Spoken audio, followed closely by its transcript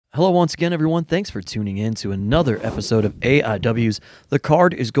Hello once again, everyone. Thanks for tuning in to another episode of AIW's The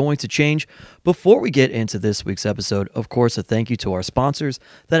Card is Going to Change. Before we get into this week's episode, of course, a thank you to our sponsors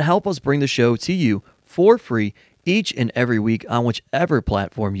that help us bring the show to you for free each and every week on whichever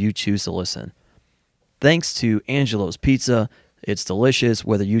platform you choose to listen. Thanks to Angelo's Pizza. It's delicious,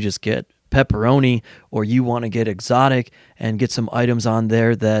 whether you just get pepperoni or you want to get exotic and get some items on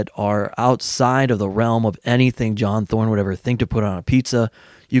there that are outside of the realm of anything John Thorne would ever think to put on a pizza.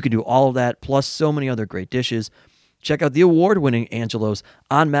 You can do all of that, plus so many other great dishes. Check out the award-winning Angelo's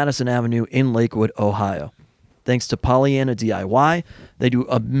on Madison Avenue in Lakewood, Ohio. Thanks to Pollyanna DIY. They do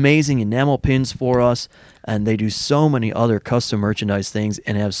amazing enamel pins for us, and they do so many other custom merchandise things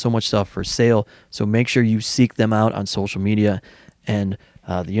and have so much stuff for sale. So make sure you seek them out on social media and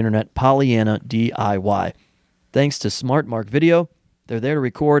the internet, Pollyanna DIY. Thanks to Smart Mark Video. They're there to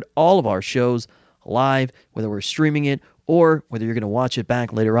record all of our shows live, whether we're streaming it or whether you're going to watch it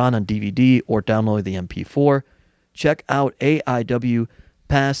back later on DVD or download the MP4. Check out AIW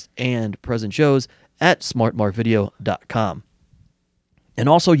past and present shows at smartmarkvideo.com. And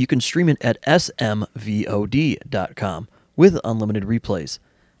also you can stream it at smvod.com with unlimited replays.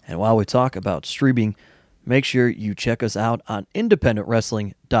 And while we talk about streaming, make sure you check us out on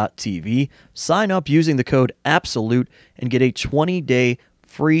independentwrestling.tv. Sign up using the code ABSOLUTE and get a 20-day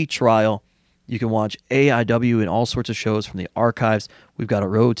free trial. You can watch AIW and all sorts of shows from the archives. We've got a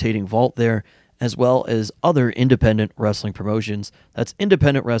rotating vault there, as well as other independent wrestling promotions. That's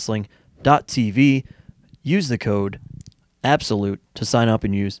independentwrestling.tv. Use the code ABSOLUTE to sign up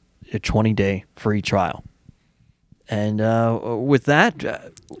and use a 20-day free trial. And with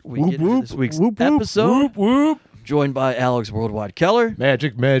that, we get into this week's episode. Joined by Alex Worldwide Keller.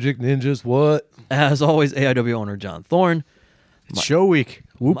 Magic ninjas, what? As always, AIW owner John Thorne. It's show week.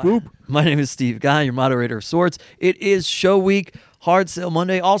 My name is Steve Guy, your moderator of sorts. It is show week, Hard Sale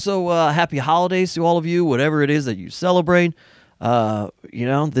Monday. Also, happy holidays to all of you, whatever it is that you celebrate.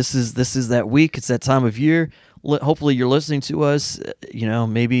 This is that week. It's that time of year. Hopefully you're listening to us,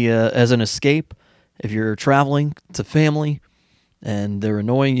 maybe as an escape if you're traveling to family and they're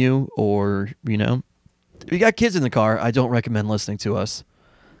annoying you, or, if you got kids in the car, I don't recommend listening to us.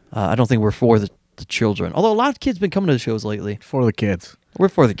 I don't think we're for the children. Although a lot of kids have been coming to the shows lately. For the kids. We're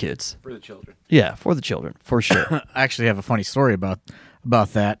for the kids. For the children. Yeah, for the children, for sure. I actually have a funny story about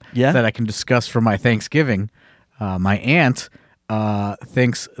that Yeah? that I can discuss for my Thanksgiving. My aunt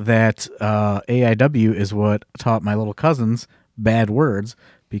thinks that AIW is what taught my little cousins bad words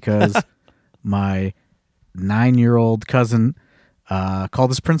because my 9-year-old cousin called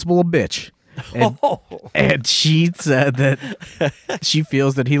his principal a bitch. And she said that she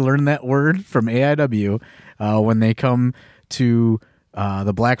feels that he learned that word from AIW when they come to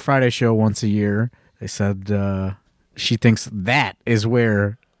the Black Friday show once a year. They said she thinks that is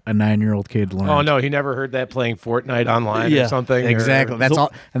where a 9-year-old kid learned. Oh no, he never heard that playing Fortnite online or something. Exactly. That's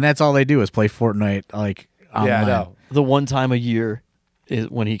all, and that's all they do is play Fortnite online. Yeah, I know. The one time a year is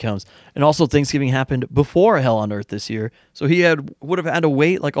when he comes. And also Thanksgiving happened before Hell on Earth this year. So he would have had to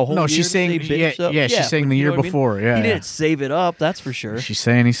wait like a whole year. No, she's saying she's saying the year before. Yeah. He didn't save it up, that's for sure. She's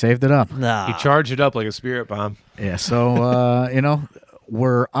saying he saved it up. Nah. He charged it up like a spirit bomb. Yeah, so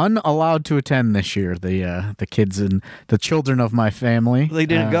we're unallowed to attend this year. The kids and the children of my family. They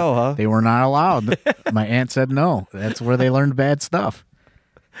didn't go, huh? They were not allowed. My aunt said no. That's where they learned bad stuff.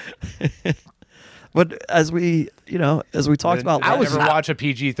 But as we talked about, I never watch a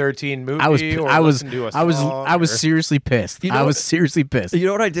PG-13 movie. I was seriously pissed. You know I was seriously pissed. You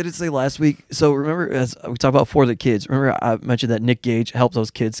know what I didn't say last week? So remember, as we talked about For the Kids, remember I mentioned that Nick Gage helped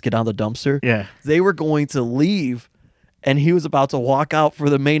those kids get out of the dumpster? Yeah. They were going to leave, and he was about to walk out for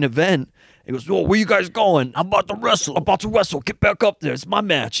the main event. He goes, "Oh, where you guys going? I'm about to wrestle. Get back up there. It's my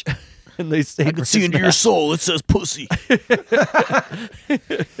match." And they stayed. I can see into your soul. It says pussy.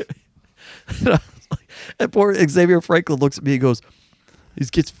 And poor Xavier Franklin looks at me and goes, "These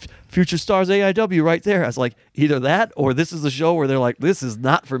kids, future stars AIW right there." I was like, either that or this is the show where they're like, "This is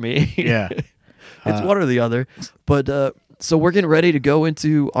not for me." Yeah. It's one or the other. But so we're getting ready to go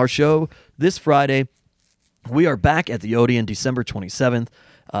into our show this Friday. We are back at the Odeon December 27th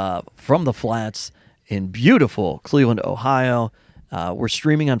from the Flats in beautiful Cleveland, Ohio. We're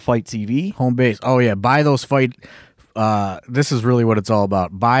streaming on Fight TV. Home base. Oh, yeah. Buy those fight. This is really what it's all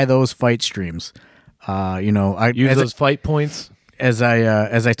about. Buy those fight streams. I use those fight points. As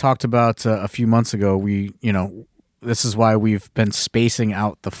I talked about a few months ago, this is why we've been spacing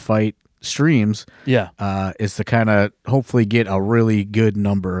out the fight streams. Yeah, is to kind of hopefully get a really good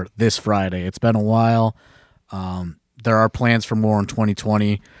number this Friday. It's been a while. There are plans for more in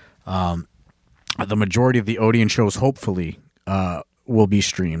 2020. The majority of the Odeon shows, hopefully, will be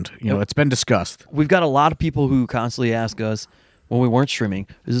streamed. It's been discussed. We've got a lot of people who constantly ask us when we weren't streaming,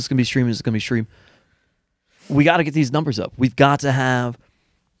 is this going to be streamed? Is this going to be streamed? We got to get these numbers up. We've got to have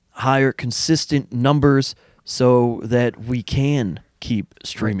higher, consistent numbers so that we can keep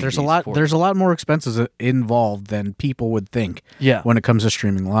streaming. There's a lot more expenses involved than people would think. Yeah. When it comes to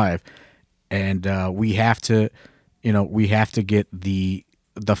streaming live, and we have to get the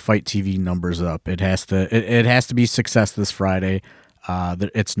Fight TV numbers up. It has to be success this Friday.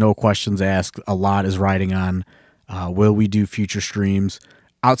 It's no questions asked. A lot is riding on. Will we do future streams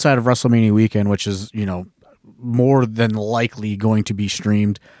outside of WrestleMania weekend, which is more than likely going to be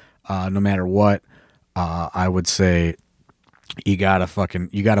streamed, no matter what. I would say you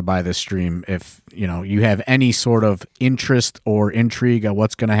gotta buy this stream if you have any sort of interest or intrigue on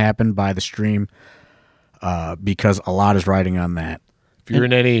what's going to happen. Buy the stream because a lot is riding on that. If you're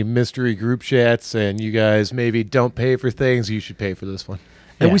in any mystery group chats and you guys maybe don't pay for things, you should pay for this one.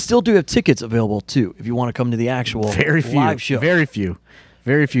 And we still do have tickets available too if you want to come to the actual live show.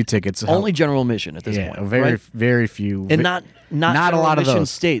 Very few tickets. Only general admission at this point. Very few, and not a lot of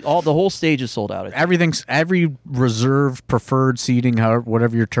those. Stage. The whole stage is sold out. Every reserved, preferred seating, however,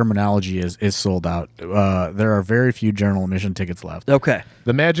 whatever your terminology is sold out. There are very few general admission tickets left. Okay.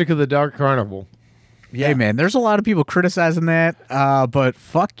 The magic of the Dark Carnival. Yeah. Hey man, there's a lot of people criticizing that, but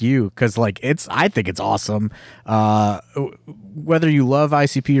fuck you, because I think it's awesome. Whether you love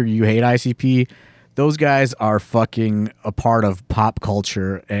ICP or you hate ICP, those guys are fucking a part of pop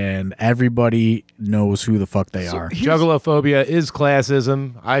culture, and everybody knows who the fuck they are. Juggalophobia is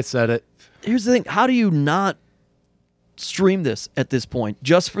classism. I said it. Here's the thing: how do you not stream this at this point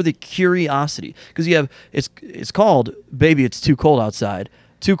just for the curiosity? Because it's called "Baby, It's Too Cold Outside."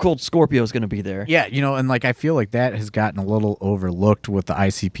 Too Cold Scorpio is going to be there. Yeah, and I feel like that has gotten a little overlooked with the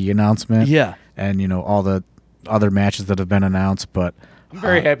ICP announcement. Yeah. And, all the other matches that have been announced, but... I'm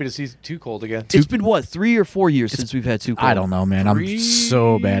very happy to see Too Cold again. It's been, 3 or 4 years since we've had Too Cold? I don't know, man. I'm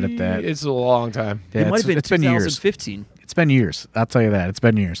so bad at that. It's a long time. Yeah, it might have been 2015. Years. It's been years. I'll tell you that. It's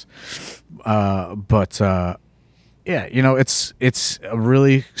been years. Yeah, it's a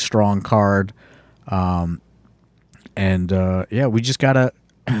really strong card. We just got to...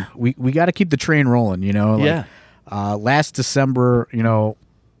 We got to keep the train rolling, last December,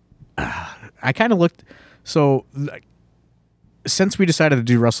 I kind of looked. So, since we decided to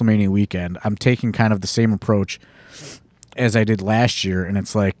do WrestleMania weekend, I'm taking kind of the same approach as I did last year. And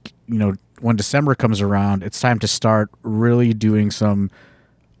it's like, when December comes around, it's time to start really doing some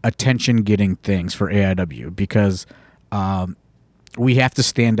attention-getting things for AIW because we have to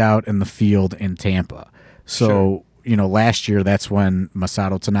stand out in the field in Tampa. So... Sure. Last year that's when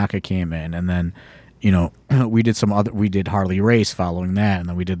Masato Tanaka came in, and then, we did Harley Race following that, and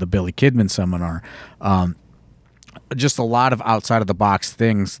then we did the Billy Kidman seminar. Just a lot of outside of the box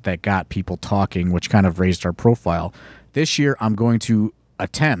things that got people talking, which kind of raised our profile. This year, I'm going to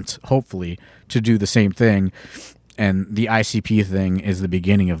attempt, hopefully, to do the same thing, and the ICP thing is the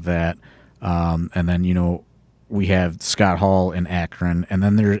beginning of that. And then, we have Scott Hall in Akron, and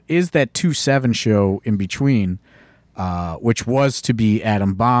then there is that 2-7 show in between. Which was to be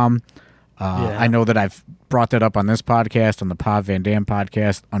Adam Baum. I know that I've brought that up on this podcast, on the Pav Van Dam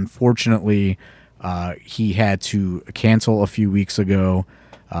podcast. Unfortunately, he had to cancel a few weeks ago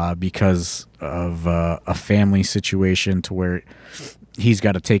because of a family situation to where he's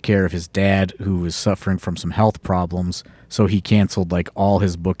got to take care of his dad who is suffering from some health problems. So he canceled all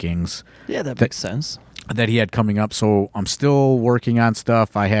his bookings. Yeah, that makes sense. That he had coming up. So I'm still working on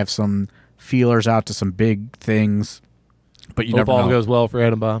stuff. I have some feelers out to some big things. But you never know. Hope all goes well for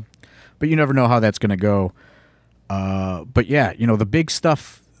Adam Bomb. But you never know how that's going to go. But yeah, the big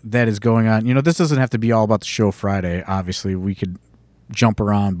stuff that is going on. This doesn't have to be all about the show Friday. Obviously, we could jump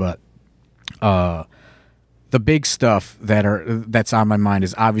around, but the big stuff that's on my mind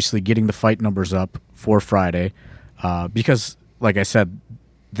is obviously getting the fight numbers up for Friday, because, like I said,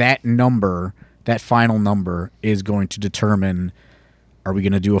 that final number, is going to determine. Are we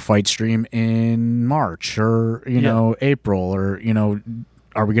going to do a fight stream in March or, April or,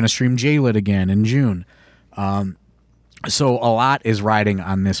 are we going to stream J-Lit again in June? So a lot is riding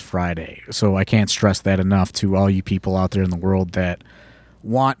on this Friday. So I can't stress that enough to all you people out there in the world that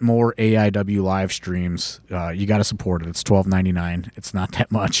want more AIW live streams. You got to support it. It's $12.99. It's not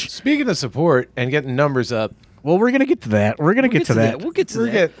that much. Speaking of support and getting numbers up. Well, we're going to get to that. We'll get to that. We'll get to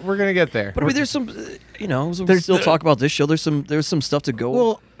that. We're going to get there. But I mean, there's some, there's still talk about this show. There's some stuff to go.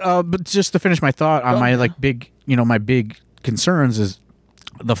 Well, but just to finish my thought on my big concerns is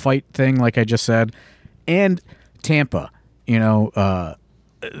the fight thing, like I just said, and Tampa.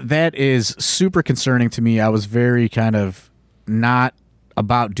 That is super concerning to me. I was very kind of not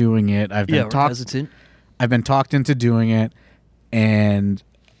about doing it. I've been hesitant. I've been talked into doing it, and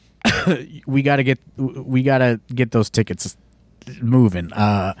we gotta get those tickets moving.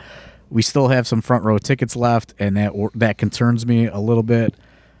 We still have some front row tickets left, and that concerns me a little bit.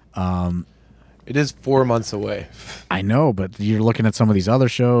 It is 4 months away. I know, but you're looking at some of these other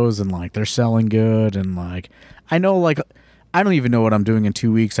shows, and like they're selling good, and like I know, like I don't even know what I'm doing in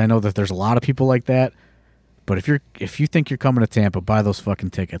 2 weeks. I know that there's a lot of people like that. But if you think you're coming to Tampa, buy those fucking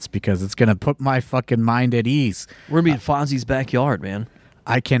tickets, because it's gonna put my fucking mind at ease. We're gonna be in Fonzie's backyard, man.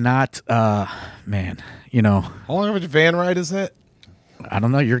 I cannot, man. You know, How long of a van ride is that? I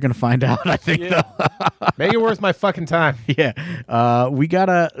don't know. You're gonna find out. I think. Yeah. Make it worth my fucking time. Yeah. We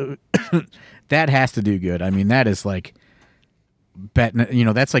gotta. That has to do good. I mean, that is like betting. You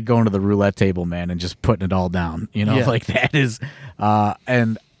know, that's like going to the roulette table, man, and just putting it all down. You know, like that is.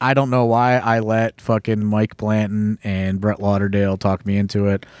 And I don't know why I let fucking Mike Blanton and Brett Lauderdale talk me into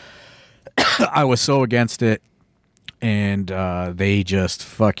it. I was so against it, and they just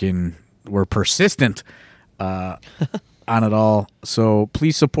fucking were persistent on it all. So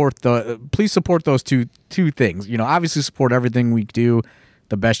please support those two things. You know, obviously support everything we do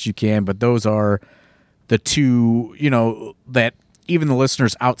the best you can, but those are the two, you know, that even the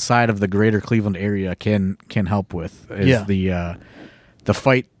listeners outside of the greater Cleveland area can help with. Is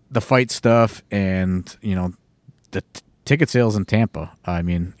the fight stuff, and you know the ticket sales in Tampa. I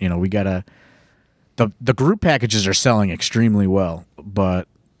mean, you know, we gotta the group packages are selling extremely well, but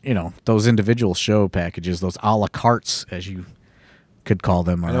you know those individual show packages, those a la cartes as you could call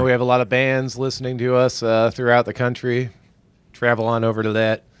them. I know we have a lot of bands listening to us throughout the country. Travel on over to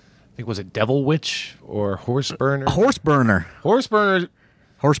that. I think was it Devil Witch or Horse Burner? Horse Burner. Horse Burner.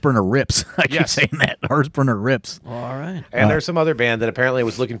 Horse Burner rips. I keep saying that. Horse Burner rips. All right. And there's some other band that apparently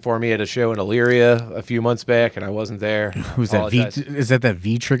was looking for me at a show in Elyria a few months back, and I wasn't there. Who's that? Is that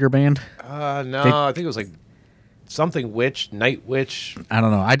V Trigger band? No, I think it was like something Witch, Night Witch. I don't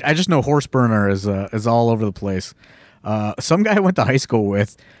know. I just know Horse Burner is all over the place. Some guy I went to high school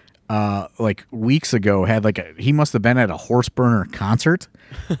with, like weeks ago, had he must have been at a Horse Burner concert,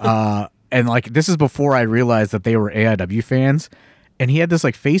 and like this is before I realized that they were AIW fans. And he had this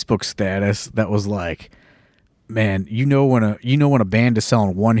like Facebook status that was like, "Man, you know when a band is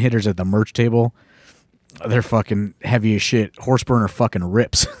selling one hitters at the merch table, they're fucking heavy as shit. Horse Burner fucking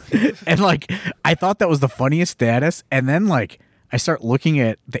rips." And like I thought that was the funniest status, and then like I start looking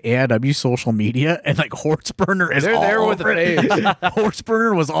at the AIW social media, and like Horse Burner is all there with over it. Horse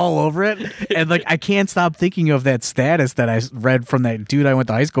Burner was all over it, and like I can't stop thinking of that status that I read from that dude I went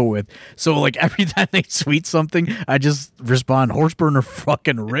to high school with. So like every time they tweet something, I just respond, "Horse Burner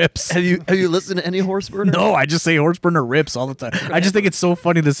fucking rips." Have you listened to any Horse Burner? No, I just say Horse Burner rips all the time. I just think it's so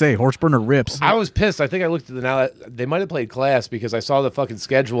funny to say Horse Burner rips. I was pissed. I think I looked at they might have played Class, because I saw the fucking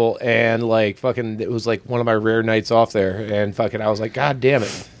schedule, and like fucking it was like one of my rare nights off there, and fucking I was like, God damn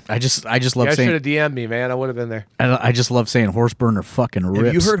it. I just love saying. Should have DM'd me, man. I would have been there. I just love saying Horse Burner fucking rips.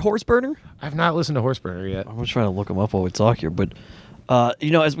 Have you heard Horse Burner? I've not listened to Horse Burner yet. I'm trying to look them up while we talk here, but you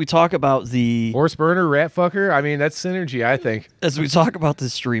know, as we talk about the Horse Burner, Rat Fucker, I mean that's synergy, I think. As we talk about the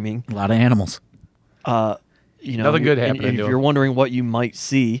streaming, a lot of animals. You know, nothing good happening. And if you're wondering what you might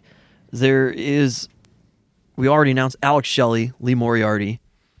see, we already announced Alex Shelley, Lee Moriarty.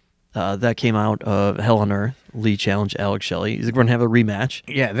 That came out of Hell on Earth. Lee challenged Alex Shelley. He's going to have a rematch.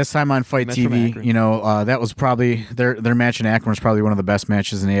 Yeah, this time on Fight TV. You know, that was probably their match in Akron was probably one of the best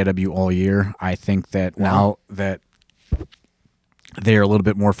matches in AIW all year. I think that now that they're a little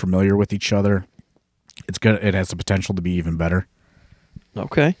bit more familiar with each other, it's good. It has the potential to be even better.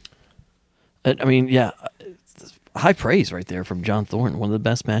 Okay. I mean, yeah, high praise right there from John Thornton. One of the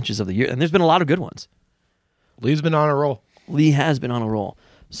best matches of the year, and there's been a lot of good ones. Lee's been on a roll. Lee has been on a roll.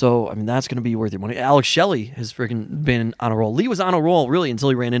 So, I mean, that's going to be worth your money. Alex Shelley has freaking been on a roll. Lee was on a roll, really, until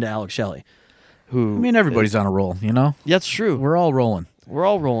he ran into Alex Shelley. Who? I mean, everybody's on a roll, you know? That's true. We're all rolling. We're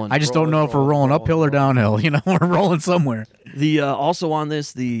all rolling. I just don't know if we're rolling uphill or downhill. You know, we're rolling somewhere. The also on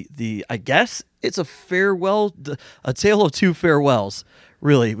this, the I guess it's a farewell, a tale of two farewells.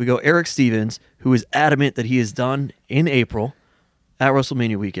 Really, we go Eric Stevens, who is adamant that he is done in April at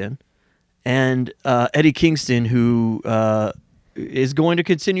WrestleMania weekend, and Eddie Kingston, who is going to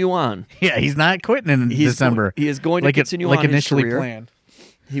continue on. Yeah, he's not quitting in December. He is going to continue on initially his career. Planned.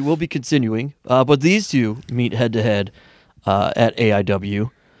 He will be continuing, but these two meet head to head at AIW.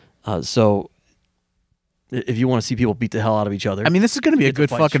 So if you want to see people beat the hell out of each other, I mean, this is going to be a good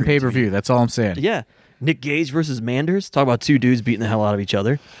fucking pay-per-view. That's all I'm saying. Yeah. Nick Gage versus Manders. Talk about two dudes beating the hell out of each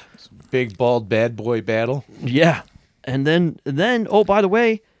other. Big, bald, bad boy battle. Yeah. And then, oh, by the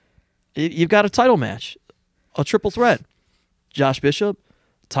way, you've got a title match, a triple threat. Josh Bishop,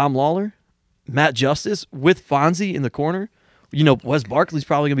 Tom Lawler, Matt Justice with Fonzie in the corner. You know, Wes Barkley's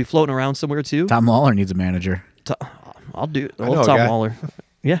probably going to be floating around somewhere too. Tom Lawler needs a manager. I'll do it. I know a Tom guy. Lawler.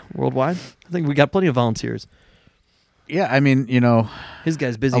 Yeah, worldwide. I think we got plenty of volunteers. Yeah, I mean, you know, His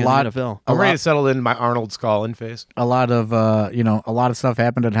guy's busy A in lot- the NFL. I'm ready to settle in my Arnold Scullin face. a lot of a lot of stuff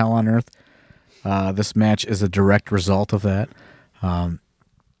happened at Hell on Earth. This match is a direct result of that.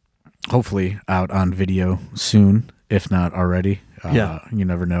 Hopefully out on video soon, if not already. Yeah. You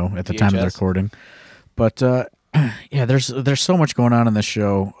never know at the time of the VHS. recording. But yeah, there's so much going on in this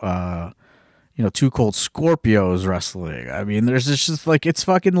show. You know, Two Cold Scorpios wrestling. I mean, there's just like it's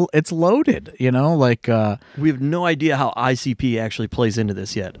loaded. You know, like We have no idea how ICP actually plays into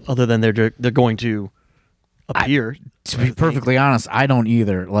this yet, other than they're going to appear. to be perfectly honest, I don't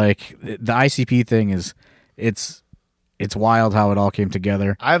either. Like the ICP thing is, it's wild how it all came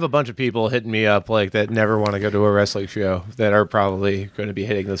together. I have a bunch of people hitting me up like that never want to go to a wrestling show that are probably going to be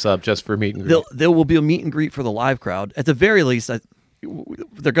hitting this up just for meet and greet. There will be a meet and greet for the live crowd. At the very least,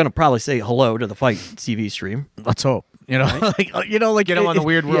 they're going to probably say hello to the Fight TV stream. Let's hope. You know, like Get them on the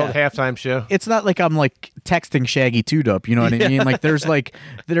Weird World yeah. halftime show. It's not like I'm like texting Shaggy Two-Dope, you know what I mean? Like there is like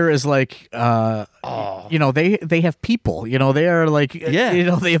you know, they have people, you know, they are like Yeah. you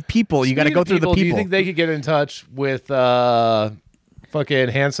know, they have people. You got to Speaking go of through the people. Do you think they could get in touch with fucking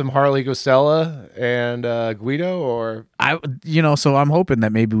handsome Harley Gosella and Guido or So I'm hoping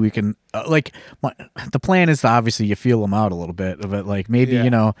that maybe we can the plan is to obviously you feel them out a little bit, but like maybe Yeah. you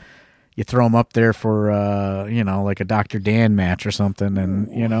know you throw them up there for you know, like a Dr. Dan match or something, and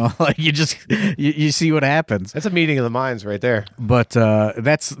you know, like you just you see what happens. that's a meeting of the minds right there. But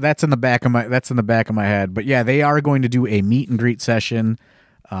that's in the back of my head. But yeah, they are going to do a meet and greet session.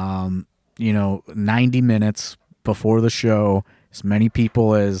 You know, 90 minutes before the show, as many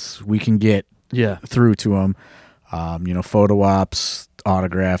people as we can get Yeah. through to them. You know, photo ops,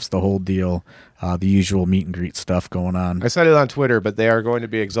 autographs, the whole deal. The usual meet and greet stuff going on. I said it on Twitter, but they are going to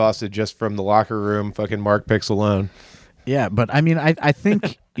be exhausted just from the locker room fucking Mark Picks alone. Yeah, but I mean, I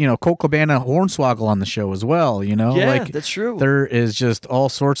think you know, Colt Cabana, Hornswoggle on the show as well. You know, Yeah, like that's true. There is just all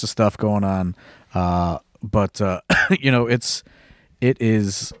sorts of stuff going on. But you know, it's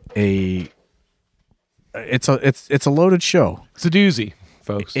a loaded show. It's a doozy,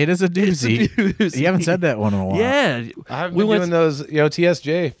 folks. It is a doozy. doozy. You haven't said that one in a while. Yeah. I've we been went doing those, you know,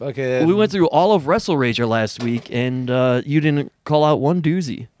 TSJ. Fucking. we went through all of Wrestle Rager last week, and you didn't call out one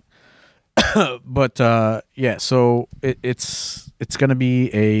doozy. But yeah, so it's gonna be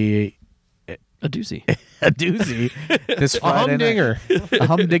A doozy. a doozy this a Friday night. humdinger, A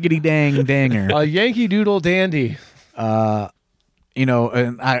humdiggity dang danger. a Yankee Doodle dandy. You know,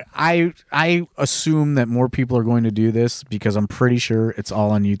 and I assume that more people are going to do this because I'm pretty sure it's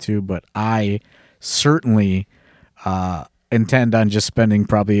all on YouTube, but I certainly intend on just spending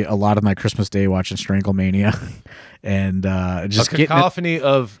probably a lot of my Christmas Day watching Stranglemania and just A getting cacophony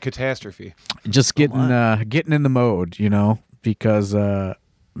of catastrophe. getting in the mode, you know, because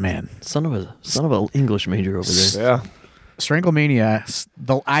man, Son of an English major over there. Yeah. Stranglemania,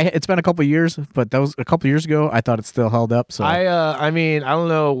 it's been a couple years, but that was a couple years ago. I thought it still held up. So I mean, I don't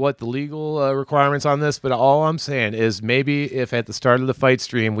know what the legal requirements on this, but all I'm saying is maybe if at the start of the fight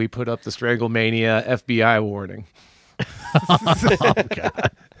stream we put up the Stranglemania FBI warning.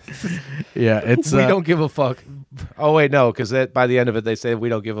 yeah, it's We don't give a fuck. Oh wait, no, because by the end of it they say we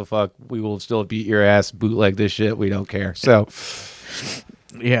don't give a fuck. We will still beat your ass, bootleg this shit. We don't care. So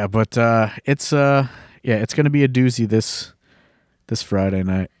yeah, but it's going to be a doozy this Friday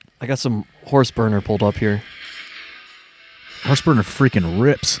night. I got some horse burner pulled up here. Horseburner freaking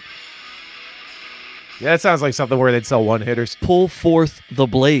rips. yeah, that sounds like something where they'd sell one hitters. Pull forth the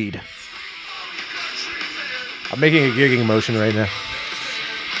blade. I'm making a gigging motion right now.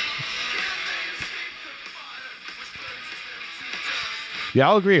 Yeah,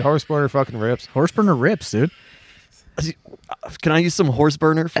 I'll agree. Horseburner fucking rips. Horseburner rips, dude. Can I use some horse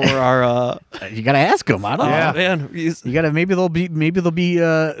burner for our? You got to ask them. I don't Yeah. Oh, man, You got to maybe they'll be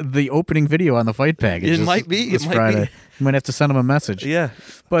the opening video on the fight package. It might be. this It might Friday. be. You might have to send them a message. yeah.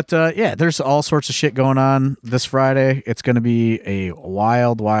 But yeah, there's all sorts of shit going on this Friday. It's going to be a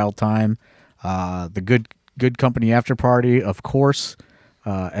wild time. The good company after party, of course,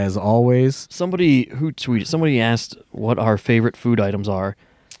 as always. Somebody asked what our favorite food items are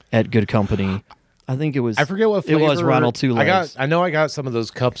at Good Company. I think it was. I forget what flavor. it was. Ronald Two Legs. I know I got some of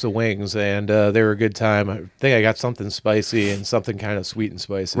those cups of wings, and they were a good time. I think I got something spicy and something kind of sweet and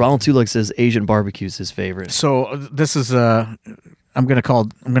spicy. Ronald Two Legs says Asian barbecue is his favorite. So this is I'm gonna call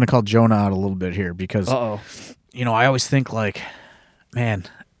Jonah out a little bit here because you know I always think like, man,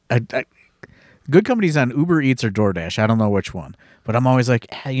 Good Company's on Uber Eats or DoorDash. I don't know which one, but I'm always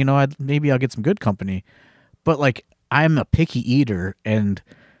like, hey, maybe I'll get some Good Company. But like, I'm a picky eater, and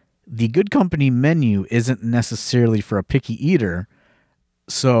the Good Company menu isn't necessarily for a picky eater.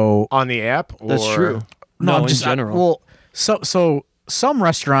 So On the app? That's or- true. no, No, I'm just in general. well, so some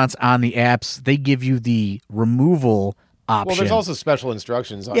restaurants on the apps, they give you the removal option. Well, there's also special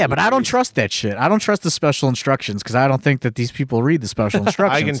instructions. On yeah, but I don't each. trust that shit. I don't trust the special instructions because I don't think that these people read the special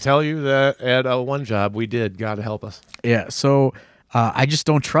instructions. I can tell you that at one job we did. God help us. Yeah, so I just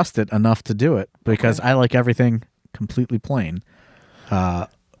don't trust it enough to do it because I like everything completely plain. I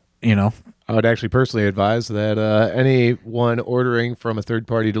would actually personally advise that anyone ordering from a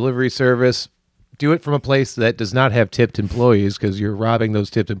third-party delivery service, do it from a place that does not have tipped employees because you're robbing those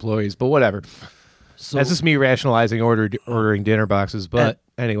tipped employees. But whatever. So That's just me rationalizing ordering dinner boxes. But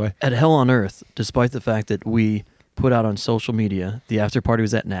anyway. at Hell on Earth, despite the fact that we put out on social media the after party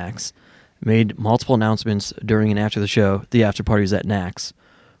was at Nax, made multiple announcements during and after the show, the after party was at Nax.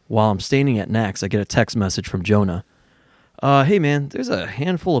 While I'm staying at Nax, I get a text message from Jonah. Hey man, there's a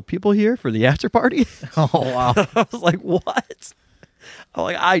handful of people here for the after party. Oh wow! I was like, what? I'm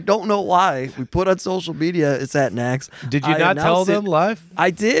like, I don't know why. We put on social media, it's at Nax. Did you I not tell announced it. them live? I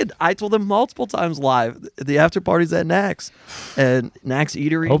did. I told them multiple times live. The after party's at Nax. And Nax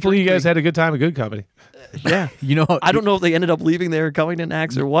Eatery. Hopefully you guys Drinkery. had a good time at Good Company. Yeah. I don't know if they ended up leaving there and coming to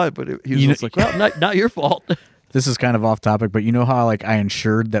Nax or what, but he was just like, well, not your fault. This is kind of off topic, but you know how like I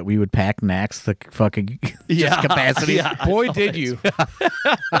ensured that we would pack Nax the fucking just capacity. Yeah, Boy, did you.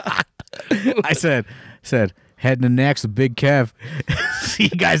 I said heading to Nax with Big Kev. See you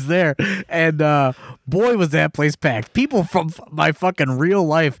guys there. And boy, was that place packed. People from my fucking real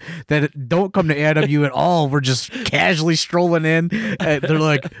life that don't come to AIW at all were just casually strolling in. And they're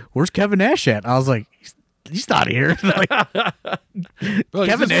like, "Where's Kevin Nash at?" I was like, "He's not here." Like, Look,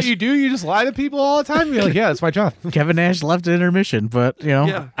 Kevin is this Nash- what you do? You just lie to people all the time? You're like, yeah, that's my job. Kevin Nash left at intermission, but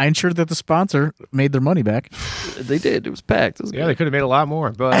Yeah. I ensured that the sponsor made their money back. They did. It was packed. It was Yeah, good. they could have made a lot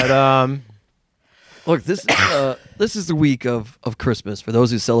more. But Look, this is the week of Christmas. For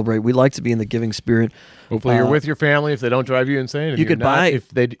those who celebrate, we like to be in the giving spirit. hopefully you're with your family if they don't drive you insane. If You you're could not, buy- if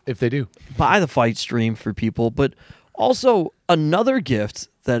they do. Buy the fight stream for people, but also another gift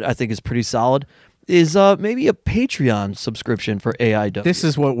that I think is pretty solid is maybe a Patreon subscription for AIW. This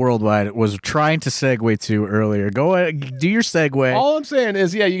is what Worldwide was trying to segue to earlier. Go ahead, do your segue. All I'm saying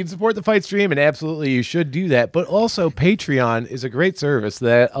is, yeah, you can support the fight stream, and absolutely you should do that. But also, Patreon is a great service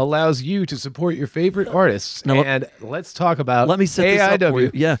that allows you to support your favorite artists. Now, and let's talk about Let me set this up for you.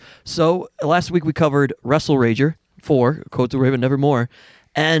 AIW. Yeah. So last week we covered Wrestle Rager 4, Code to Raven Nevermore,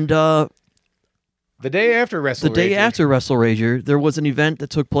 and The day after Wrestle the day Rager. after Wrestle Rager, there was an event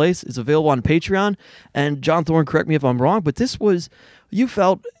that took place. It's available on Patreon. And John Thorne, correct me if I'm wrong, but this was, you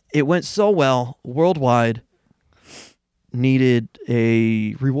felt it went so well, Worldwide needed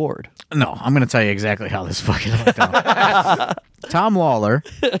a reward. No, I'm going to tell you exactly how this fucking went down. Tom Lawler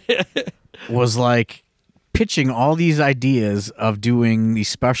was like pitching all these ideas of doing these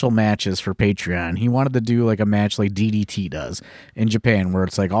special matches for Patreon. He wanted to do like a match like DDT does in Japan, where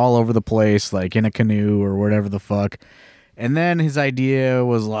it's like all over the place, like in a canoe or whatever the fuck. And then his idea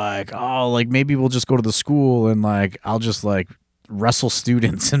was like, oh, like maybe we'll just go to the school and like I'll just like wrestle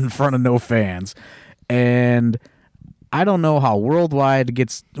students in front of no fans. And I don't know how Worldwide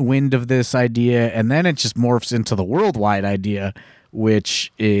gets wind of this idea, and then it just morphs into the Worldwide idea, which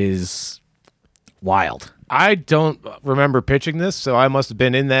is wild. I don't remember pitching this, so I must have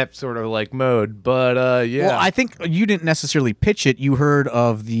been in that sort of like mode. But yeah. Well, I think you didn't necessarily pitch it. You heard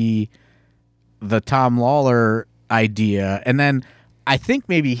of the Tom Lawler idea, and then I think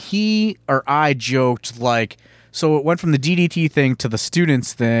maybe he or I joked like, so it went from the DDT thing to the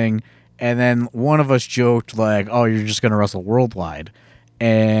students thing, and then one of us joked like, "Oh, you're just gonna wrestle Worldwide,"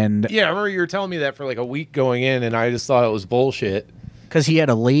 and Yeah, I remember you were telling me that for like a week going in, and I just thought it was bullshit. because he had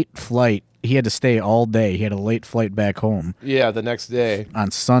a late flight, he had to stay all day. He had a late flight back home Yeah, the next day.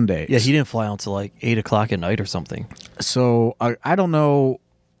 on Sunday. Yeah, he didn't fly out until like 8 o'clock at night or something. So I don't know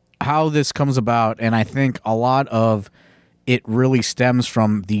how this comes about, and I think a lot of it really stems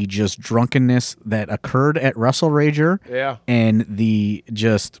from the just drunkenness that occurred at Wrestle Rager, Yeah. and the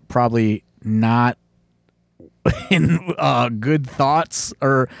just probably not in good thoughts,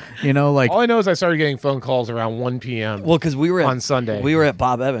 or like All I know is I started getting phone calls around 1 p.m. Well, because we were On Sunday. we were at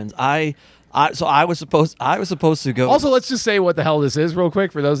Bob Evans. So I was supposed to go. Also, let's just say what the hell this is real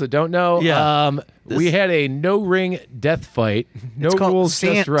quick for those that don't know. Yeah. We had a no-ring death fight. No it's called rules,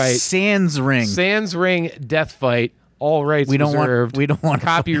 just right. Sans Ring. Sans ring death fight. All rights We don't want- reserved. we don't want-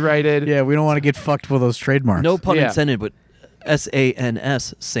 copyrighted. Yeah, we don't want to get fucked with those trademarks. no pun Yeah. intended, but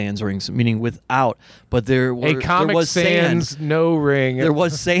SANS sans rings, meaning without. But there Comic was Sans sand. no ring. There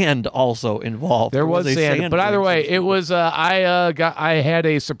was sand also involved. There was a sand, but either ring way, for it was. I had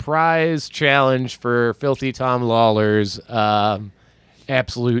a surprise challenge for Filthy Tom Lawler's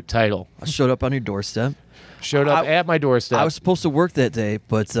absolute title. I showed up on your doorstep. Showed up at my doorstep. I was supposed to work that day,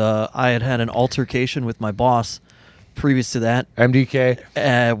 but I had an altercation with my boss previous to that.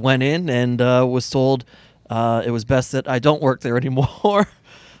 MDK. Went in and was told it was best that I don't work there anymore.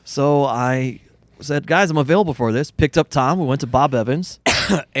 So I said, guys, I'm available for this. Picked up Tom. We went to Bob Evans.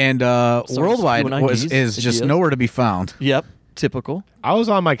 And Worldwide is just nowhere to be found. Yep, typical. I was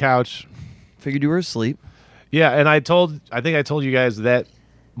on my couch. Figured you were asleep. Yeah, and I think I told you guys that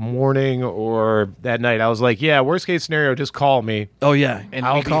morning or that night. I was like, yeah, worst case scenario, just call me. Oh, yeah. And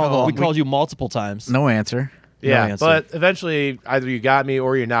I'll we be home. We called you multiple times. No answer. Yeah, answer. but eventually either you got me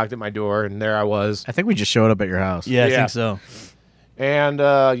or you knocked at my door, and there I was. I think we just showed up at your house. Yeah, I Yeah. think so. And,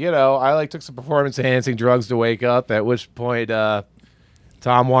 I took some performance-enhancing drugs to wake up, at which point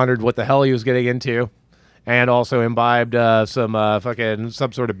Tom wondered what the hell he was getting into and also imbibed some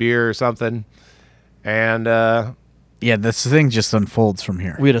sort of beer or something. And, Yeah, this thing just unfolds from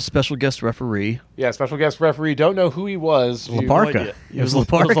here. We had a special guest referee. yeah, special guest referee. Don't know who he was. Laparca. It was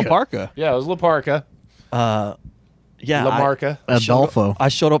Laparca. It was Laparca. Yeah, it was Laparca. Yeah. Lamarca. Adolfo. I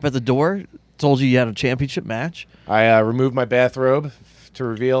showed up at the door, told you had a championship match. I removed my bathrobe to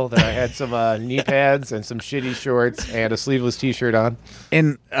reveal that I had some knee pads and some shitty shorts and a sleeveless T-shirt on.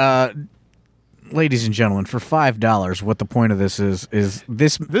 And ladies and gentlemen, for $5, what the point of this is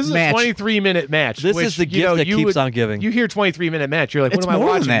this This is match, a 23-minute match. This which, is the gift that keeps on giving. You hear 23-minute match, you're like, what it's am I more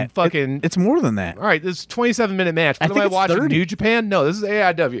watching? than that. Fucking. It's more than that. All right, this is 27-minute match. I What am think I it's watching? 30. New Japan? No, this is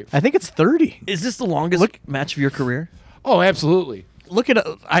AIW. I think it's 30. Is this the longest match of your career? Oh, absolutely. Look at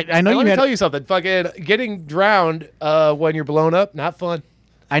I know Now, let you me had. tell you something. Fucking getting drowned when you're blown up, not fun.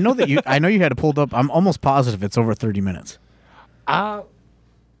 I know that you. I know you had it pulled up. I'm almost positive it's over 30 minutes. I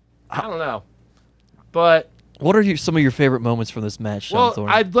don't know. But, What are some of your favorite moments from this match, Sean well, Thorne?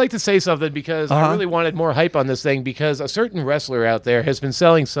 I'd like to say something because I really wanted more hype on this thing because a certain wrestler out there has been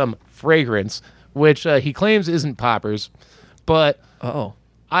selling some fragrance, which he claims isn't poppers, but Oh.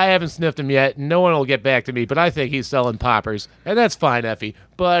 I haven't sniffed him yet. No one will get back to me, but I think he's selling poppers, and that's fine, Effie.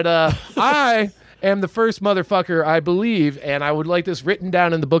 But I am the first motherfucker, I believe, and I would like this written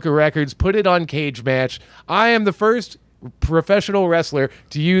down in the book of records, put it on Cage Match. I am the first professional wrestler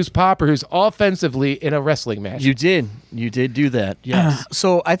to use poppers offensively in a wrestling match. You did do that. Yes.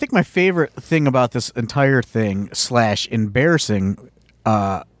 So I think my favorite thing about this entire thing / embarrassing,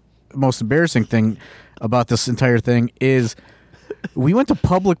 most embarrassing thing about this entire thing is we went to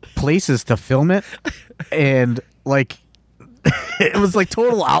public places to film it, and like it was like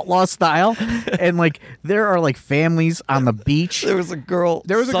total outlaw style, and like there are like families on the beach. There was a girl.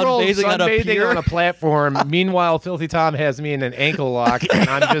 There was a girl sunbathing on a platform. Meanwhile, Filthy Tom has me in an ankle lock, and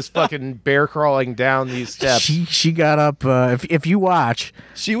I'm just fucking bear crawling down these steps. She got up. If you watch,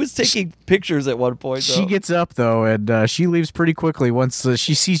 She was taking pictures at one point. Though. she gets up though, and she leaves pretty quickly once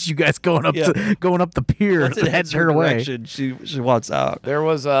she sees you guys going up the pier. Once it Heads heads her her way. direction, she walks out. There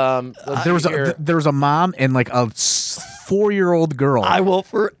was There was a mom and like a 4-year-old girl. I will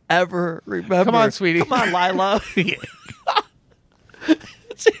forever remember. Come on, sweetie. Come on, Lila.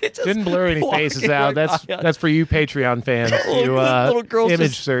 didn't blur any faces out. That's for you Patreon fans. You Little girls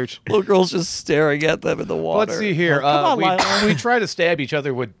image just- search. Little girl's just staring at them in the water. Let's see here. Come on, Lila. we try to stab each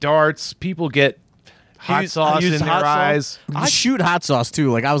other with darts. People get hot Use- sauce use in hot their sauce. eyes. Shoot hot sauce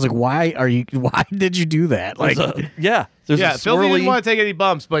too. Like I was like, why did you do that? Like There's Yeah, a Philly swirly didn't want to take any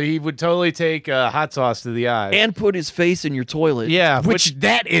bumps, but he would totally take hot sauce to the eyes. and put his face in your toilet. yeah, which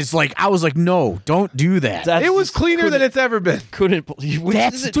that is like I was like, no, don't do that. That's it was just cleaner than it's ever been. couldn't. Which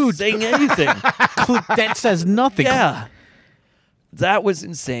That's- isn't dude. saying anything. That says nothing. Yeah, that was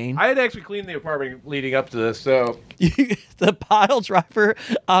insane. I had actually cleaned the apartment leading up to this, so The pile driver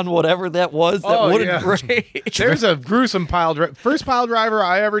on whatever that was that Oh, wouldn't yeah. break. there's a gruesome first pile driver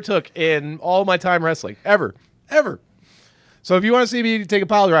I ever took in all my time wrestling, ever. So if you want to see me take a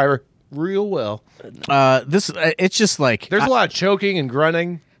pile driver real well, It's just like there's a lot of choking and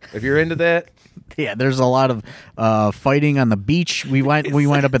grunting. If you're into that, yeah. There's a lot of fighting on the beach. We went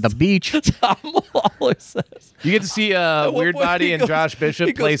up at the beach. Tom Lawler says. you get to see one Weird point Body he and goes- Josh Bishop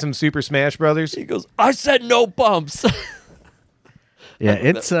he play goes- some Super Smash Brothers. He goes, I said no bumps. Yeah,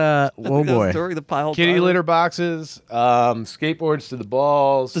 it's oh boy. During the pile Kitty driver. litter boxes, skateboards to the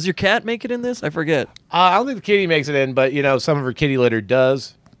balls. Does your cat make it in this? I forget. I don't think the kitty makes it in, but some of her kitty litter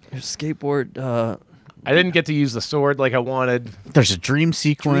does. Your skateboard. I didn't get to use the sword like I wanted. There's a dream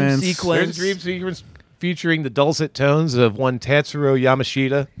sequence. sequence. There's a dream sequence featuring the dulcet tones of one Tatsuro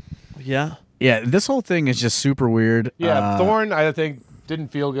Yamashita. Yeah. Yeah, this whole thing is just super weird. Yeah, Thorne, I think, didn't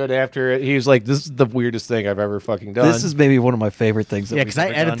feel good after it. He was like, this is the weirdest thing I've ever fucking done. This is maybe one of my favorite things. That Yeah, because I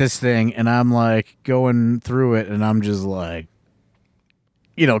edit this thing, and I'm like going through it, and I'm just like,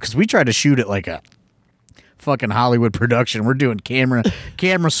 because we tried to shoot it like a fucking Hollywood production. We're doing camera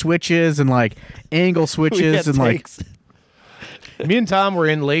switches and like angle switches and takes. like. Me and Tom were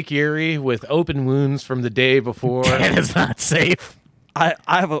in Lake Erie with open wounds from the day before. That is not safe. I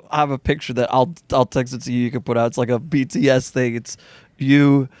have a picture that I'll text it to you. You can put out. It's like a BTS thing. It's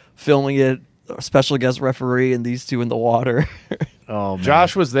you filming it, a special guest referee, and these two in the water. Oh, man.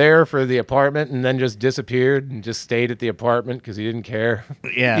 Josh was there for the apartment and then just disappeared and just stayed at the apartment because he didn't care.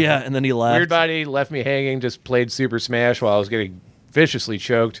 Yeah. Yeah, and then he left. Weird Body left me hanging, just played Super Smash while I was getting viciously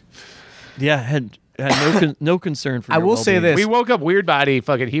choked. Yeah, had no concern for. I your will say well-being. this. We woke up Weird Body,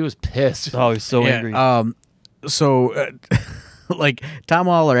 he was pissed. Oh, he's so Yeah, angry. So, like, Tom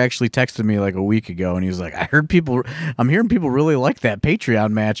Waller actually texted me like a week ago, and he was like, I'm hearing people really like that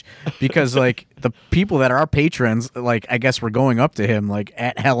Patreon match because, like, the people that are our patrons, like, I guess we're going up to him, like,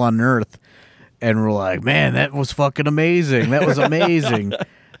 at Hell on Earth, and we're like, man, that was fucking amazing. That was amazing.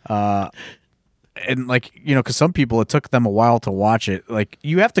 And, like, because some people, it took them a while to watch it. Like,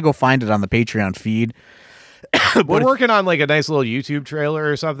 you have to go find it on the Patreon feed. We're working on like a nice little YouTube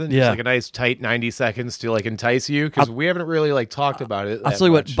trailer or something. Just Yeah. like a nice tight 90 seconds to like entice you because we haven't really like talked about it. I'll tell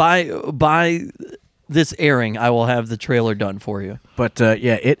you what. By this airing, I will have the trailer done for you. But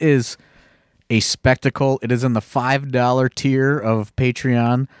yeah, it is a spectacle. It is in the $5 tier of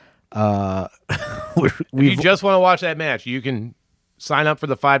Patreon. If you just want to watch that match, you can sign up for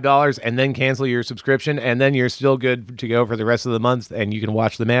the $5 and then cancel your subscription, and then you're still good to go for the rest of the month, and you can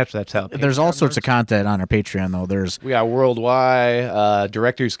watch the match. That's how. There's all sorts of content on our Patreon, though. We got Worldwide,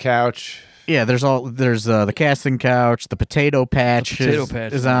 Director's Couch. Yeah, there's the casting couch, the potato patch,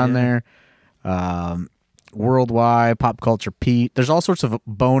 is on there. Worldwide, Pop Culture Pete. There's all sorts of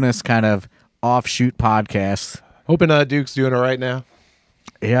bonus kind of offshoot podcasts. Hoping Duke's doing all right now.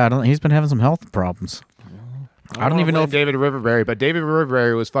 Yeah, he's been having some health problems. I don't even know if David Riverberry, but David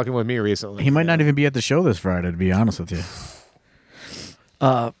Riverberry was fucking with me recently. he might not even be at the show this Friday, to be honest with you.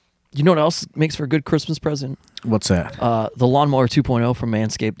 You know what else makes for a good Christmas present? What's that? The Lawnmower 2.0 from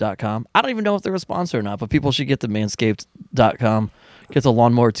Manscaped.com. I don't even know if they're a sponsor or not, but people should get to Manscaped.com. Get the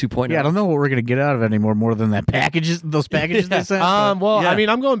Lawnmower 2.0. Yeah, I don't know what we're gonna get out of it anymore more than those packages they sent. Yeah. I mean,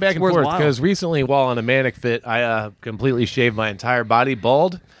 I'm going back and forth worthwhile. because recently, while on a manic fit, I completely shaved my entire body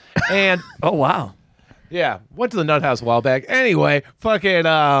bald, and Oh, wow. yeah, went to the nut house a while back. Anyway, fucking,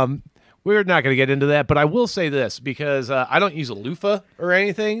 we're not going to get into that, but I will say this because I don't use a loofah or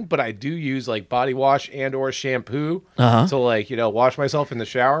anything, but I do use like body wash and or shampoo to like, wash myself in the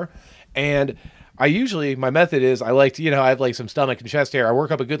shower. And I usually, my method is I like to, I have like some stomach and chest hair. I work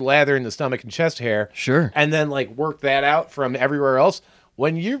up a good lather in the stomach and chest hair. Sure. And then like work that out from everywhere else. I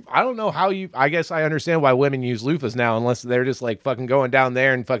don't know how I guess I understand why women use loofahs now, unless they're just like fucking going down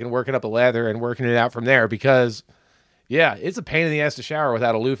there and fucking working up a lather and working it out from there because, yeah, it's a pain in the ass to shower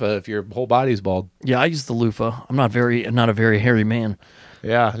without a loofah if your whole body's bald. Yeah, I use the loofah. I'm not a very hairy man.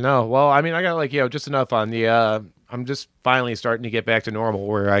 Yeah, no. Well, I mean, I got like, just enough on the, I'm just finally starting to get back to normal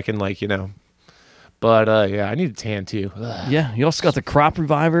where I can like, but yeah, I need a tan too. Ugh. Yeah, you also got the Crop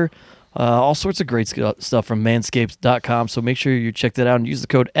Reviver. All sorts of great stuff from Manscaped.com. So make sure you check that out and use the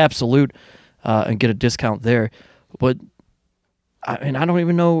code ABSOLUTE and get a discount there. But I don't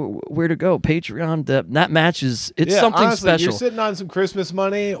even know where to go. Patreon, that match it's something honestly, special. You're sitting on some Christmas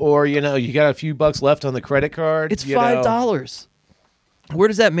money, or you got a few bucks left on the credit card. It's $5. Where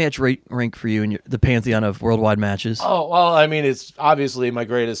does that match rank for you in the pantheon of worldwide matches? Oh, well, I mean, it's obviously my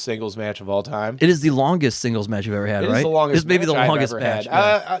greatest singles match of all time. It is the longest singles match you've ever had, right? It's the longest. It's maybe the match longest I've ever match.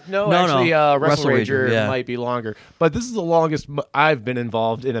 had. Yeah. No, actually, Wrestle Rager, Rager yeah. might be longer, but this is the longest I've been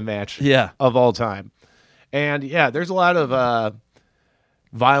involved in a match. Yeah. Of all time, and yeah, there's a lot of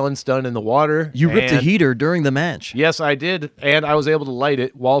violence done in the water. You ripped a heater during the match. Yes, I did, and I was able to light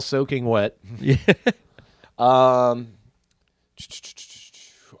it while soaking wet. Yeah.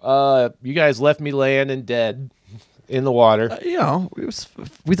 You guys left me laying and dead in the water.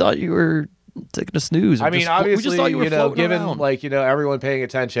 We thought you were taking a snooze. I mean, obviously, we just thought you were floating given around. like everyone paying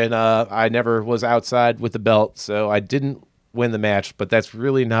attention, I never was outside with the belt, so I didn't win the match. But that's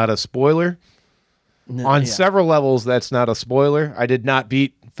really not a spoiler. On several levels, that's not a spoiler. I did not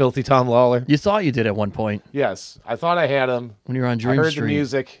beat Filthy Tom Lawler. You thought you did at one point Yes, I thought I had him when you were on Dream I heard Street. the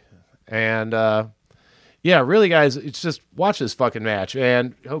music, and yeah, really, guys, it's just watch this fucking match,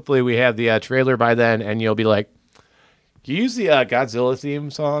 and hopefully we have the trailer by then, and you'll be like, Can you use the Godzilla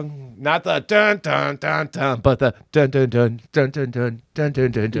theme song? Not the dun dun dun dun, but the dun dun dun dun dun dun dun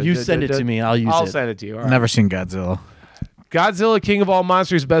dun dun dun. You send it to me. I'll send it to you. All right. Never seen Godzilla. Godzilla, King of All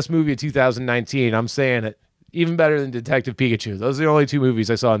Monsters, best movie of 2019. I'm saying it. Even better than Detective Pikachu. Those are the only 2 movies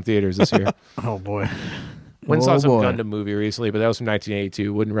I saw in theaters this year. Oh boy. Went and saw some boy. Gundam movie recently, but that was from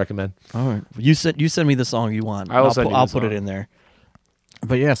 1982. Wouldn't recommend. All right. You send me the song you want. I'll put it in there.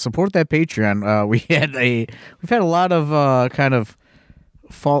 But yeah, support that Patreon. We've had a lot of kind of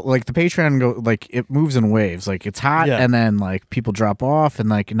fault. Like the Patreon it moves in waves. Like it's hot, and then like people drop off, and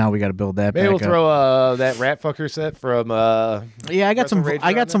like now we got to build that. Maybe back we'll up. throw that rat fucker set from. Yeah, I got some. Rage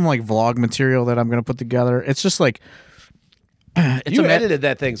I got on some like vlog material that I'm gonna put together. It's just like you edited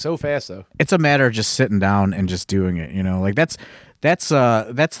that thing so fast though. It's a matter of just sitting down and just doing it. You know, like that's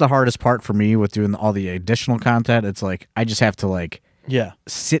the hardest part for me with doing all the additional content. It's like I just have to like. Yeah.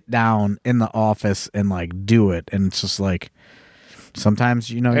 Sit down in the office and like do it, and it's just like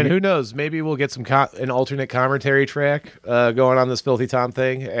sometimes And who knows? Maybe we'll get some an alternate commentary track going on this Filthy Tom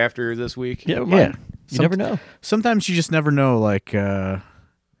thing after this week. Yeah. You never know. Sometimes you just never know, like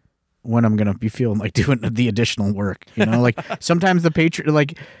when I'm gonna be feeling like doing the additional work. You know, like sometimes the Patreon,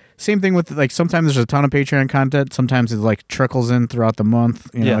 like same thing with like sometimes there's a ton of Patreon content. Sometimes it's like trickles in throughout the month.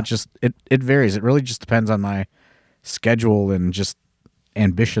 You know, it varies. It really just depends on my schedule and just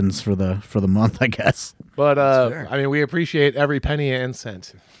ambitions for the month, I guess. But I mean, we appreciate every penny and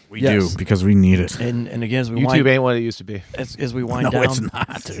cent. We do because we need it. And again, as we YouTube ain't what it used to be. As we wind No, down, it's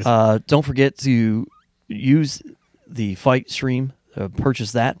not. Dude. Don't forget to use the fight stream.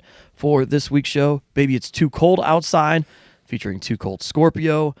 Purchase that for this week's show. Baby, it's Too Cold Outside, featuring Too Cold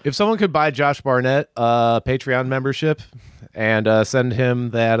Scorpio. If someone could buy Josh Barnett Patreon membership and send him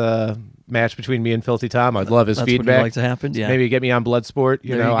that match between me and Filthy Tom, I'd love his That's feedback. What you'd like to happen. Yeah, maybe get me on Bloodsport.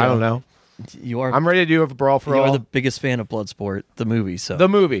 You know, I don't know. You are. I'm ready to do a brawl for you all. are the biggest fan of Bloodsport, the movie. So the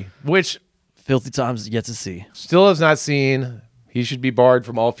movie, which Filthy Tom's yet to see, still has not seen. He should be barred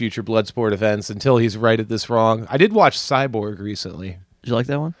from all future Bloodsport events until he's righted this wrong. I did watch Cyborg recently. Did you like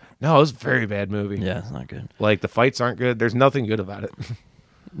that one? No, it was a very bad movie. Yeah, it's not good. Like the fights aren't good. There's nothing good about it.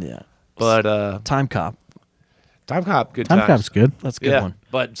 Yeah, but Time Cop. Time Cop, good Time times. Cop's good. That's a good Yeah, one.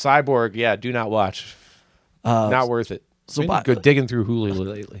 but Cyborg, do not watch. Not worth it. So Been good digging through Hulu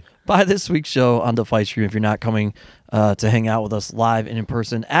lately. By this week's show on the Fight Stream, if you're not coming to hang out with us live and in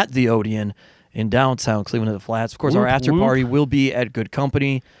person at the Odeon in downtown Cleveland at the Flats, of course, our Whoop, after whoop. party will be at Good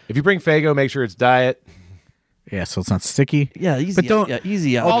Company. If you bring Faygo, make sure it's diet. Yeah, so it's not sticky. Yeah, easy. But don't-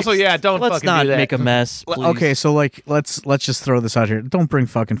 easy out. Also, don't let's fucking not do that. make a mess. Please. Okay, so like let's just throw this out here. Don't bring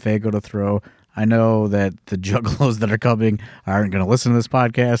fucking Faygo to throw. I know that the juggalos that are coming aren't going to listen to this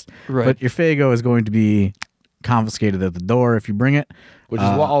podcast, Right. but your Faygo is going to be confiscated at the door if you bring it. Which is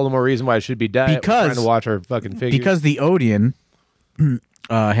all the more reason why it should be diet. We're because- trying to watch our fucking figures. Because the Odeon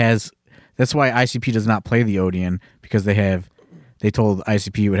has. That's why ICP does not play the Odeon, because they told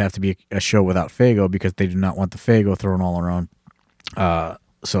ICP it would have to be a show without Faygo because they do not want the Faygo thrown all around.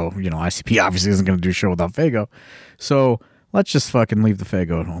 So ICP obviously isn't going to do a show without Faygo. So let's just fucking leave the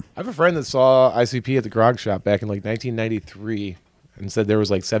Faygo at home. I have a friend that saw ICP at the Grog Shop back in like 1993 and said there was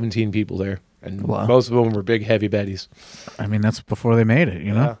like 17 people there. And Wow. most of them were big, heavy betties. I mean, that's before they made it,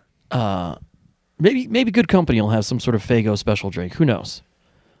 you know? Maybe Good Company will have some sort of Faygo special drink. Who knows?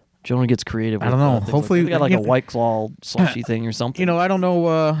 Jonah gets creative. I don't know. Things Hopefully- like, they got like you a know- White Claw slushy thing or something. I don't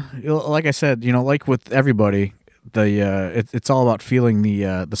know. Like I said, like with everybody, it's all about feeling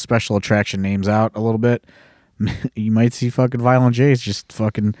the special attraction names out a little bit. You might see fucking Violent J's just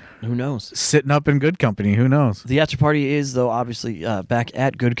fucking Who knows? sitting up in Good Company. Who knows? The after party is, though, obviously back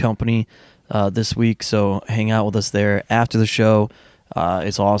at Good Company this week, so hang out with us there after the show.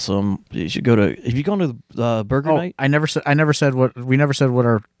 It's awesome. You should go to. If you go to the Burger Night, I never said what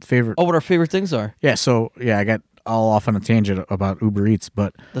our favorite. what our favorite things are. Yeah. So yeah, I got all off on a tangent about Uber Eats,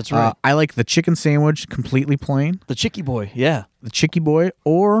 but That's right. I like the chicken sandwich completely plain, The Chicky Boy, yeah. the Chicky Boy,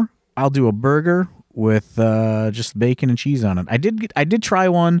 or I'll do a burger with just bacon and cheese on it. I did try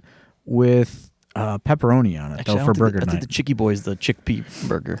one with pepperoni on it Actually, though I for don't think burger I night. think the Chicky Boy is the chickpea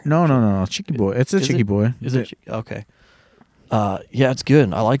burger. No, Chicky Boy. It's a Is Chicky it? Boy. Is it? Okay. Yeah, it's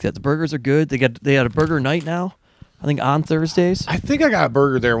good. I like that. The burgers are good. They had a burger night now. I think on Thursdays. I think I got a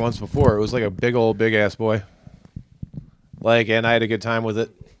burger there once before. It was like a big ass boy. And I had a good time with it.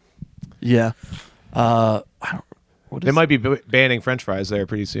 Yeah. I don't. What is They might be banning French fries there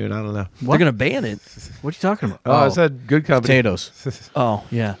pretty soon. I don't know. They're gonna ban it. What are you talking about? Oh, I said good company. Potatoes. Oh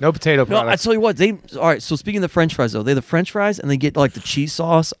yeah. No potato No, I products. tell you what. All right. So speaking of the French fries, though, they have the French fries and they get like the cheese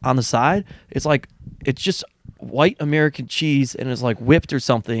sauce on the side. It's just white American cheese and it's like whipped or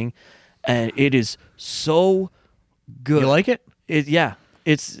something, and it is so good. You like it?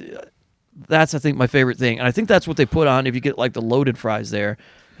 It's that's I think my favorite thing, and I think that's what they put on. If you get like the loaded fries there,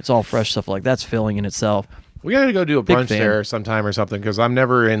 it's all fresh stuff. Like that's filling in itself. We gotta go do a Big brunch fan. there sometime or something because I'm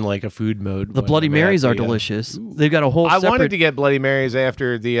never in like a food mode. The when Bloody I'm Marys at are the, delicious. They've got a whole. I separate, wanted to get Bloody Marys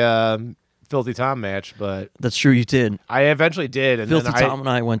after the Filthy Tom match, but That's true. You did. I eventually did. And Filthy then Tom and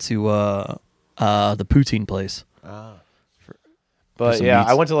I went to the poutine place. But some yeah,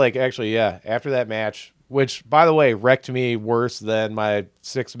 meats. I went to after that match, which by the way wrecked me worse than my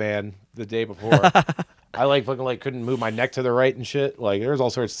 6-man the day before. I fucking couldn't move my neck to the right and shit. Like there was all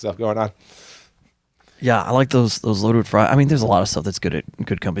sorts of stuff going on. Yeah, I like those loaded fries. I mean, there's a lot of stuff that's good at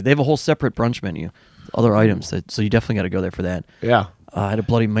good company. They have a whole separate brunch menu, other items. So you definitely got to go there for that. Yeah. I had a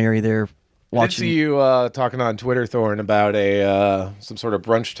Bloody Mary there. I did see you talking on Twitter, Thorne, about a some sort of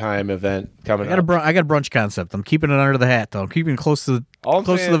brunch time event coming up. I got a brunch concept. I'm keeping it under the hat though. I'm keeping it close to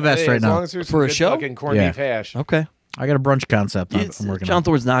the vest right as now. long as there's For some a good show? fucking corned Yeah. beef hash. Okay. I got a brunch concept I'm working John on.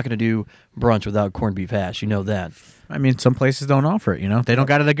 Thorne's not going to do brunch without corned beef hash. You know that. I mean, some places don't offer it. You know, they don't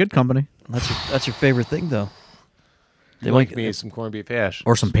got it at good company. That's your favorite thing, though. They Like might me some corned beef hash.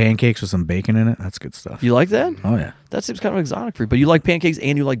 Or some pancakes with some bacon in it. That's good stuff. You like that? Oh yeah. That seems kind of exotic for you, but you like pancakes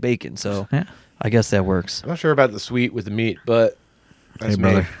and you like bacon, so Yeah. I guess that works. I'm not sure about the sweet with the meat, but that's Hey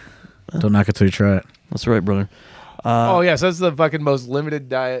me. brother, don't knock it till you try it. That's right, brother. Oh yes, that's the fucking most limited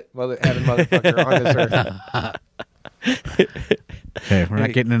diet having motherfucker on this earth. Okay, we're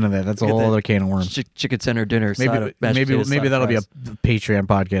not getting into that. That's a Get whole that other can of worms. Chicken tender dinner. side of mashed Maybe potatoes, side of that'll be a fries. Patreon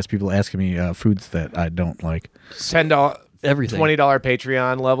podcast. People asking me foods that I don't like. $10, Everything. $20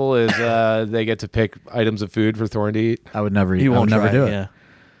 Patreon level is they get to pick items of food for Thorne to eat. I would never eat. You I would won't never try do it. it.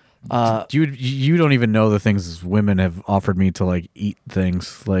 Yeah. You don't even know the things women have offered me to like eat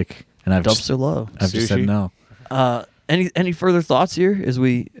things like, and I've Dumpster low. just said Sushi? no. Any further thoughts here as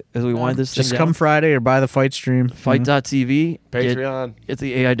we wind this Just thing come down? Friday or buy the fight stream. Fight.tv. Patreon. It's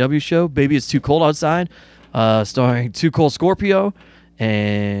the AIW show. Baby, It's Too Cold Outside. Starring Too Cold Scorpio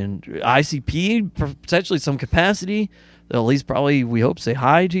and ICP, potentially some capacity. They'll at least probably, we hope, say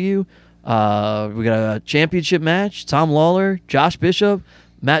hi to you. We got a championship match. Tom Lawler, Josh Bishop,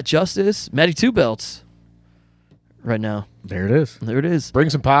 Matt Justice, Matty Two Belts. Right now. There it is. There it is. Bring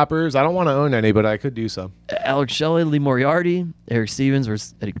some poppers. I don't want to own any, but I could do some. Alex Shelley, Lee Moriarty, Eric Stevens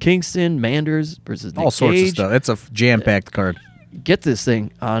versus Eddie Kingston, Manders versus Nick All sorts Gage. of stuff. It's a jam-packed card. Get this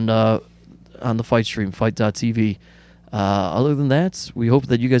thing on the fight stream, fight.tv. Other than that, we hope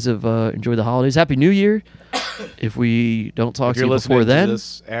that you guys have enjoyed the holidays. Happy New Year. If we don't talk If to you're you listening before then, to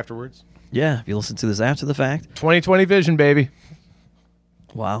this afterwards. yeah, if you listen to this after the fact, 2020 vision, baby.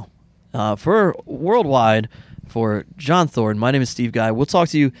 wow. For Worldwide, for John Thorne, my name is Steve Guy. We'll talk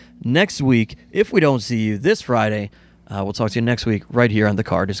to you next week. If we don't see you this Friday, we'll talk to you next week right here on The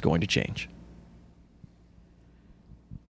Card Is Going to Change.